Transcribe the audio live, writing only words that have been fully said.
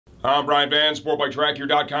I'm Brian Van,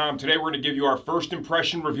 SportbikeTrackGear.com. Today we're going to give you our first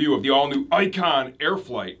impression review of the all-new Icon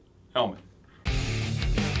Airflite helmet.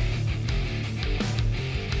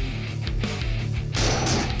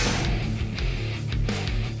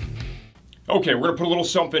 Okay, we're going to put a little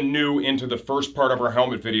something new into the first part of our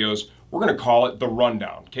helmet videos. We're going to call it the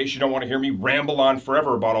rundown. In case you don't want to hear me ramble on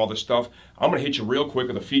forever about all this stuff, I'm going to hit you real quick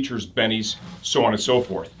with the features, bennies, so on and so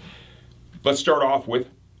forth. Let's start off with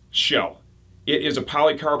shell. It is a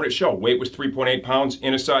polycarbonate shell. Weight was 3.8 pounds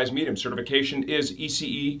in a size medium. Certification is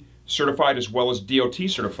ECE certified as well as DOT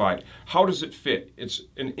certified. How does it fit? It's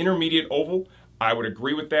an intermediate oval. I would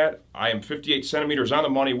agree with that. I am 58 centimeters on the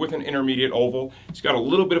money with an intermediate oval. It's got a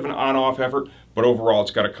little bit of an on-off effort, but overall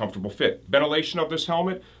it's got a comfortable fit. Ventilation of this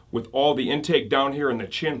helmet with all the intake down here in the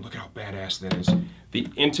chin. Look how badass that is. The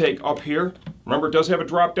intake up here, remember it does have a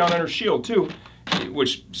drop down inner shield too,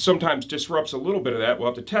 which sometimes disrupts a little bit of that. We'll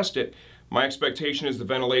have to test it. My expectation is the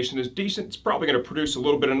ventilation is decent. It's probably going to produce a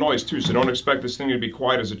little bit of noise too, so don't expect this thing to be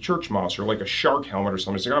quiet as a church mouse or like a shark helmet or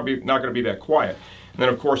something. It's not going to be that quiet. And then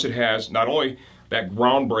of course it has not only that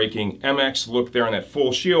groundbreaking MX look there and that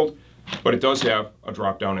full shield, but it does have a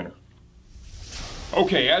drop-down inner.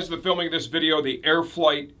 Okay, as of the filming of this video, the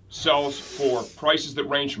Airflite sells for prices that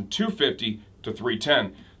range from $250 to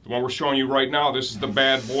 $310. The one we're showing you right now, this is the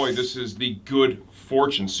bad boy. This is the Good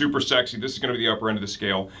Fortune, super sexy. This is going to be the upper end of the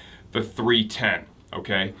scale. The $310,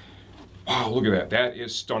 okay? Wow, look at that. That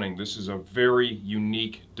is stunning. This is a very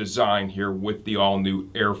unique design here with the all-new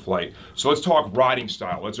Airflite. So let's talk riding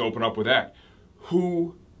style. Let's open up with that.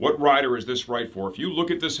 What rider is this right for? If you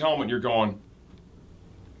look at this helmet, you're going,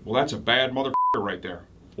 well, that's a bad motherfucker right there.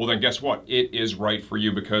 Well, then guess what? It is right for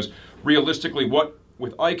you because realistically,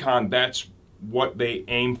 with Icon, that's what they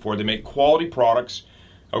aim for. They make quality products,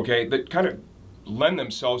 okay, that kind of lend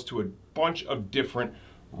themselves to a bunch of different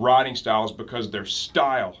riding styles because their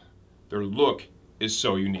style, their look is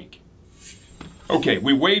so unique. Okay,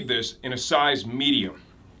 we weighed this in a size medium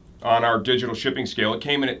on our digital shipping scale. It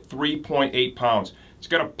came in at 3.8 pounds. It's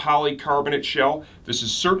got a polycarbonate shell. This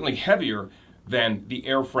is certainly heavier than the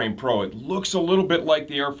Airframe Pro. It looks a little bit like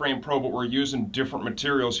the Airframe Pro, but we're using different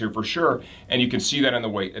materials here for sure, and you can see that in the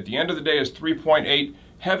weight. At the end of the day, it's 3.8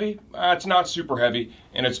 heavy. It's not super heavy,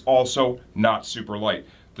 and it's also not super light.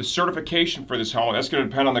 The certification for this helmet, that's going to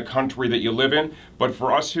depend on the country that you live in, but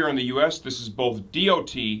for us here in the US, this is both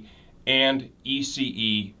DOT and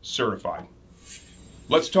ECE certified.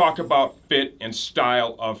 Let's talk about fit and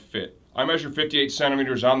style of fit. I measure 58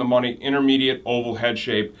 centimeters on the money, intermediate oval head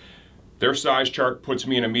shape. Their size chart puts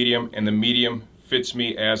me in a medium, and the medium fits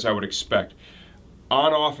me as I would expect.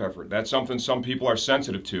 On-off effort, that's something some people are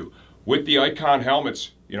sensitive to. With the Icon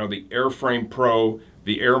helmets, you know, the Airframe Pro,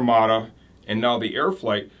 the Airmata, and now the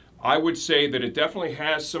Airflite, I would say that it definitely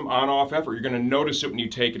has some on-off effort. You're going to notice it when you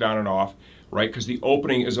take it on and off, right? Because the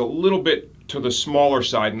opening is a little bit to the smaller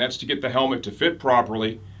side, and that's to get the helmet to fit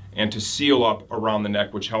properly and to seal up around the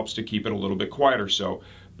neck, which helps to keep it a little bit quieter. So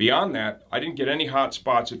beyond that, I didn't get any hot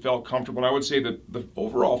spots. It felt comfortable, and I would say that the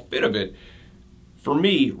overall fit of it, for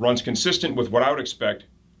me, runs consistent with what I would expect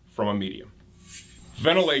from a medium.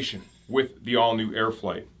 Ventilation with the all-new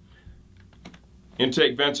Airflite.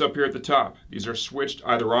 Intake vents up here at the top. These are switched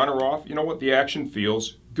either on or off. You know what? The action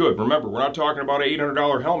feels good. Remember, we're not talking about an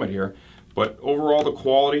 $800 helmet here, but overall the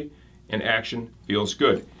quality and action feels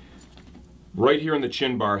good. Right here in the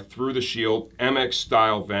chin bar, through the shield, MX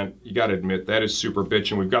style vent. You got to admit, that is super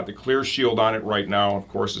bitchin'. We've got the clear shield on it right now. Of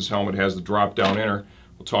course, this helmet has the drop down inner.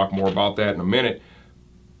 We'll talk more about that in a minute.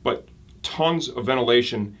 But tons of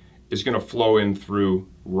ventilation is going to flow in through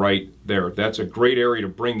right there. That's a great area to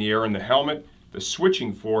bring the air in the helmet. The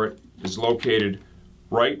switching for it is located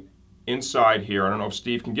right inside here. I don't know if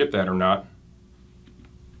Steve can get that or not.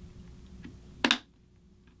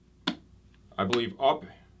 I believe up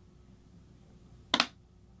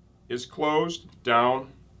is closed,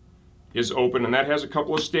 down is open, and that has a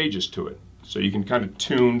couple of stages to it. So you can kind of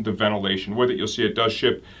tune the ventilation with it. You'll see it does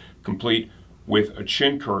ship complete with a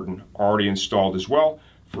chin curtain already installed as well.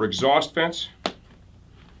 For exhaust vents,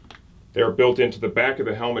 they're built into the back of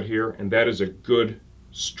the helmet here, and that is a good,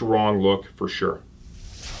 strong look for sure.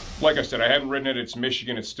 Like I said, I haven't ridden it. It's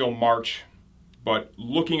Michigan. It's still March. But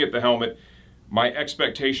looking at the helmet, my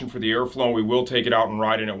expectation for the airflow, we will take it out and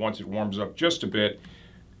ride in it once it warms up just a bit.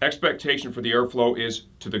 Expectation for the airflow is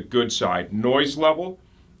to the good side. Noise level,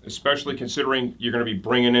 especially considering you're going to be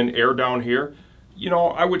bringing in air down here, you know,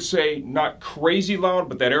 I would say not crazy loud,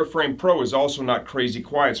 but that Airframe Pro is also not crazy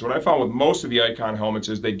quiet. So what I found with most of the Icon helmets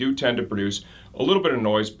is they do tend to produce a little bit of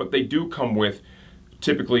noise, but they do come with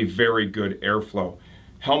typically very good airflow.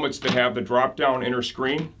 Helmets that have the drop-down inner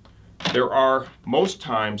screen, there are most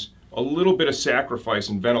times a little bit of sacrifice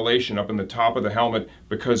in ventilation up in the top of the helmet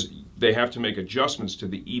because they have to make adjustments to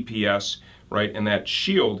the EPS, right? And that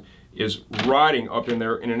shield is riding up in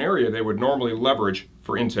there in an area they would normally leverage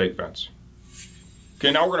for intake vents.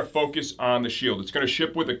 Okay, now we're going to focus on the shield. It's going to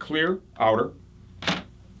ship with a clear outer.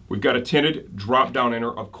 We've got a tinted drop-down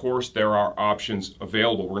inner. Of course, there are options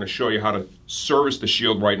available. We're going to show you how to service the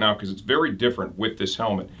shield right now because it's very different with this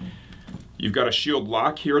helmet. You've got a shield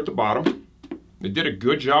lock here at the bottom. They did a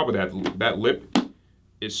good job with that. That lip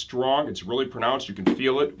is strong. It's really pronounced. You can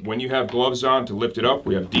feel it when you have gloves on to lift it up.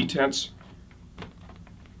 We have detents.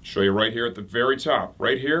 Show you right here at the very top.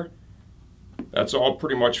 Right here, that's all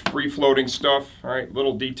pretty much free-floating stuff. All right,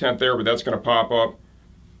 little detent there, but that's going to pop up.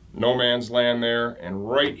 No man's land there. And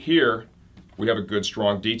right here, we have a good,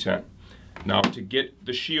 strong detent. Now, to get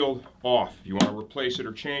the shield off, if you want to replace it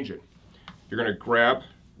or change it, you're going to grab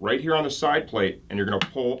right here on the side plate, and you're going to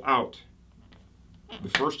pull out. The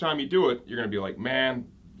first time you do it, you're going to be like, man,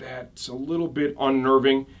 that's a little bit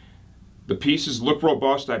unnerving. The pieces look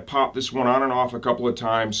robust. I popped this one on and off a couple of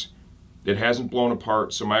times. It hasn't blown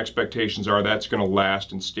apart, so my expectations are that's going to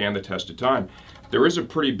last and stand the test of time. There is a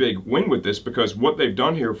pretty big win with this because what they've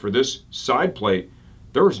done here for this side plate,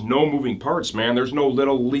 there is no moving parts, man. There's no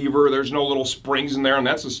little lever, there's no little springs in there, and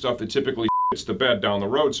that's the stuff that typically hits the bed down the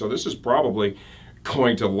road. So this is probably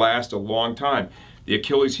going to last a long time. The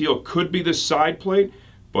Achilles heel could be this side plate,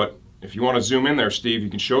 but if you want to zoom in there, Steve, you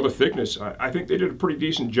can show the thickness. I think they did a pretty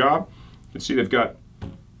decent job. You can see they've got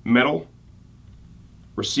metal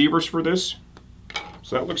receivers for this,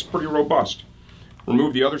 so that looks pretty robust.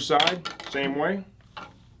 Remove the other side, same way.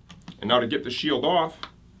 And now to get the shield off,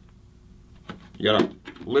 you gotta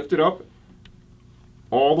lift it up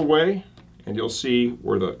all the way, and you'll see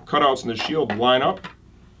where the cutouts in the shield line up,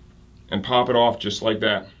 and pop it off just like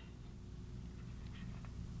that.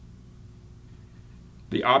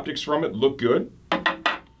 The optics from it look good.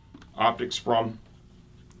 Optics from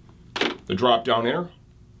the drop-down inner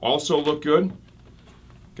also look good.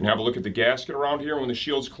 You can have a look at the gasket around here when the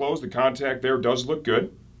shield's closed. The contact there does look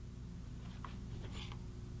good.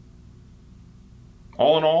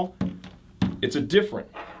 All in all, this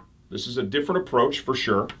is a different approach for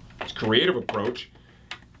sure. It's a creative approach.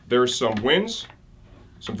 There's some wins,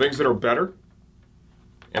 some things that are better,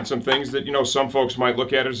 and some things that, you know, some folks might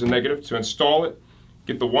look at it as a negative. To install it,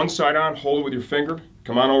 get the one side on, hold it with your finger,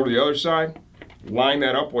 come on over to the other side, line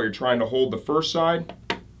that up while you're trying to hold the first side.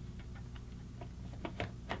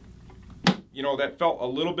 You know, that felt a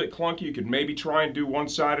little bit clunky. You could maybe try and do one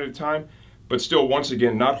side at a time, but still, once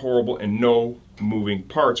again, not horrible and no moving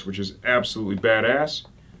parts, which is absolutely badass.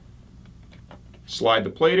 Slide the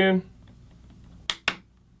plate in.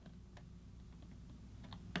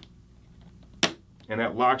 And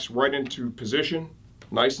that locks right into position.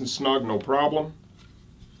 Nice and snug, no problem.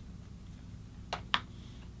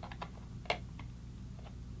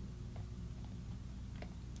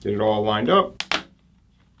 Get it all lined up,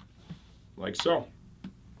 like so.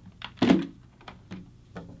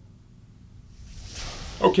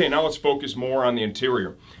 Okay, now let's focus more on the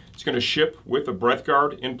interior. It's going to ship with a breath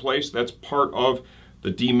guard in place. That's part of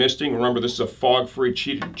the demisting. Remember, this is a fog-free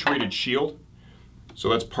treated shield. So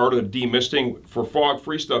that's part of the demisting. For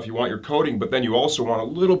fog-free stuff, you want your coating, but then you also want a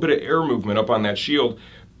little bit of air movement up on that shield.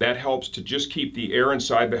 That helps to just keep the air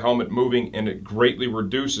inside the helmet moving, and it greatly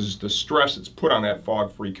reduces the stress that's put on that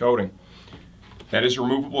fog-free coating. That is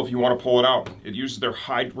removable if you want to pull it out. It uses their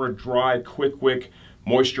Hydradry Quick Wick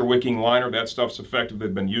moisture wicking liner. That stuff's effective.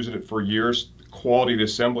 They've been using it for years. The quality of the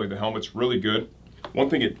assembly of the helmet's really good. One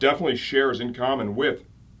thing it definitely shares in common with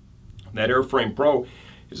that Airframe Pro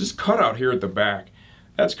is this cutout here at the back.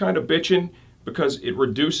 That's kind of bitching because it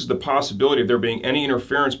reduces the possibility of there being any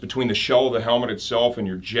interference between the shell of the helmet itself and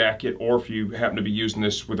your jacket, or if you happen to be using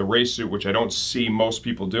this with a race suit, which I don't see most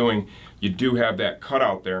people doing, you do have that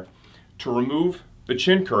cutout there. To remove the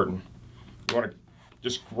chin curtain, you want to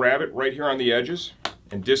just grab it right here on the edges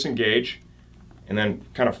and disengage, and then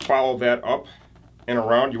kind of follow that up and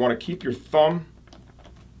around. You want to keep your thumb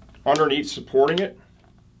underneath supporting it.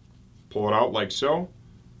 Pull it out like so.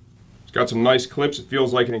 It's got some nice clips. It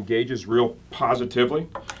feels like it engages real positively.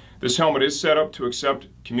 This helmet is set up to accept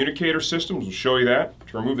communicator systems. We'll show you that.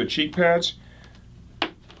 To remove the cheek pads,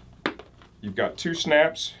 you've got two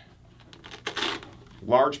snaps,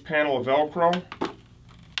 large panel of Velcro.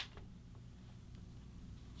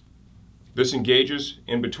 This engages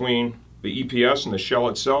in between the EPS and the shell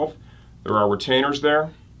itself. There are retainers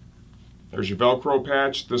there. There's your Velcro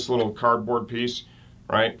patch, this little cardboard piece,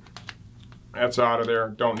 right? That's out of there,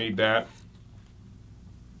 don't need that.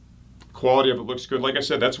 Quality of it looks good. Like I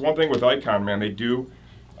said, that's one thing with Icon, man. They do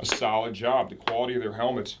a solid job. The quality of their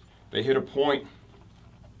helmets, they hit a point,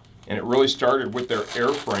 and it really started with their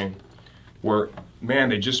airframe, where, man,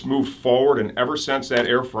 they just moved forward, and ever since that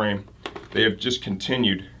airframe, they have just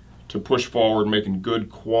continued to push forward, making good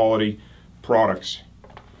quality products.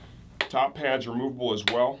 Top pads are removable as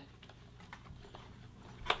well.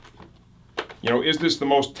 You know, is this the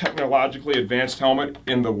most technologically advanced helmet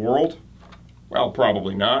in the world? Well,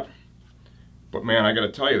 probably not. But man, I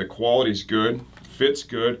gotta tell you, the quality's good, fits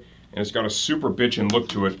good, and it's got a super bitchin' look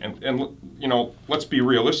to it. And you know, let's be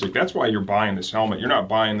realistic. That's why you're buying this helmet. You're not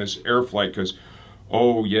buying this Airflite because,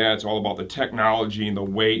 oh yeah, it's all about the technology and the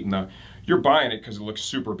weight and the. You're buying it because it looks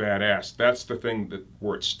super badass. That's the thing that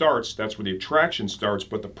where it starts. That's where the attraction starts.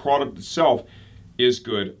 But the product itself is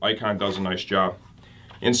good. Icon does a nice job.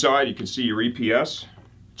 Inside, you can see your EPS.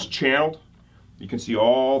 It's channeled. You can see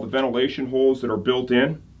all the ventilation holes that are built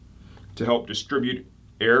in to help distribute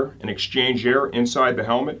air and exchange air inside the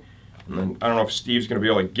helmet. And then, I don't know if Steve's going to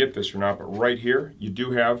be able to get this or not, but right here you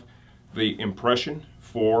do have the impression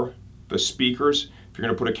for the speakers. If you're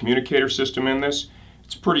going to put a communicator system in this,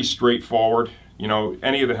 it's pretty straightforward. You know,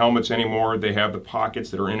 any of the helmets anymore, they have the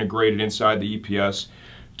pockets that are integrated inside the EPS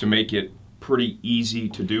to make it pretty easy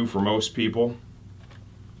to do for most people.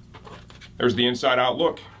 There's the inside out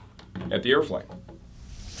look at the Airflite.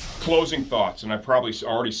 Closing thoughts, and I probably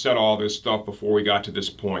already said all this stuff before we got to this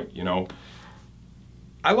point, you know.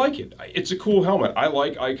 I like it. It's a cool helmet. I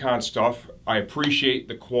like Icon stuff. I appreciate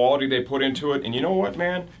the quality they put into it. And you know what,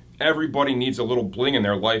 man? Everybody needs a little bling in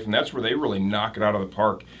their life, and that's where they really knock it out of the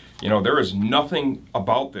park. You know, there is nothing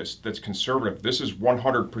about this that's conservative. This is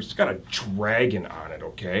 100%. It's got a dragon on it,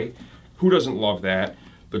 okay? Who doesn't love that?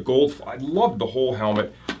 The gold, I love the whole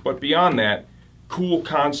helmet, but beyond that, cool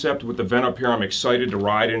concept with the vent up here. I'm excited to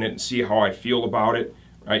ride in it and see how I feel about it.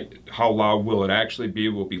 Right? How loud will it actually be?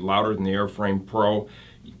 Will it be louder than the Airframe Pro?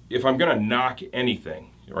 If I'm gonna knock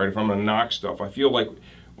anything, right? If I'm gonna knock stuff, I feel like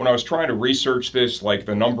when I was trying to research this, like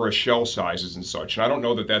the number of shell sizes and such, and I don't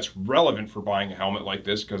know that that's relevant for buying a helmet like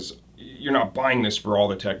this because you're not buying this for all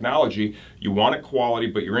the technology. You want it quality,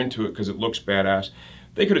 but you're into it because it looks badass.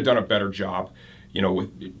 They could have done a better job, you know,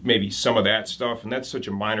 with maybe some of that stuff, and that's such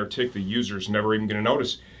a minor tick the user's never even gonna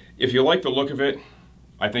notice. If you like the look of it,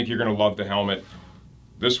 I think you're gonna love the helmet.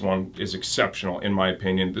 This one is exceptional in my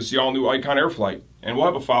opinion. This is the all new Icon Airflite, and we'll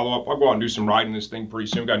have a follow-up. I'll go out and do some riding this thing pretty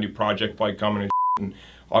soon. Got a new project bike coming and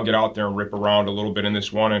I'll get out there and rip around a little bit in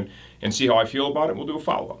this one and see how I feel about it. We'll do a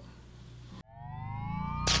follow-up.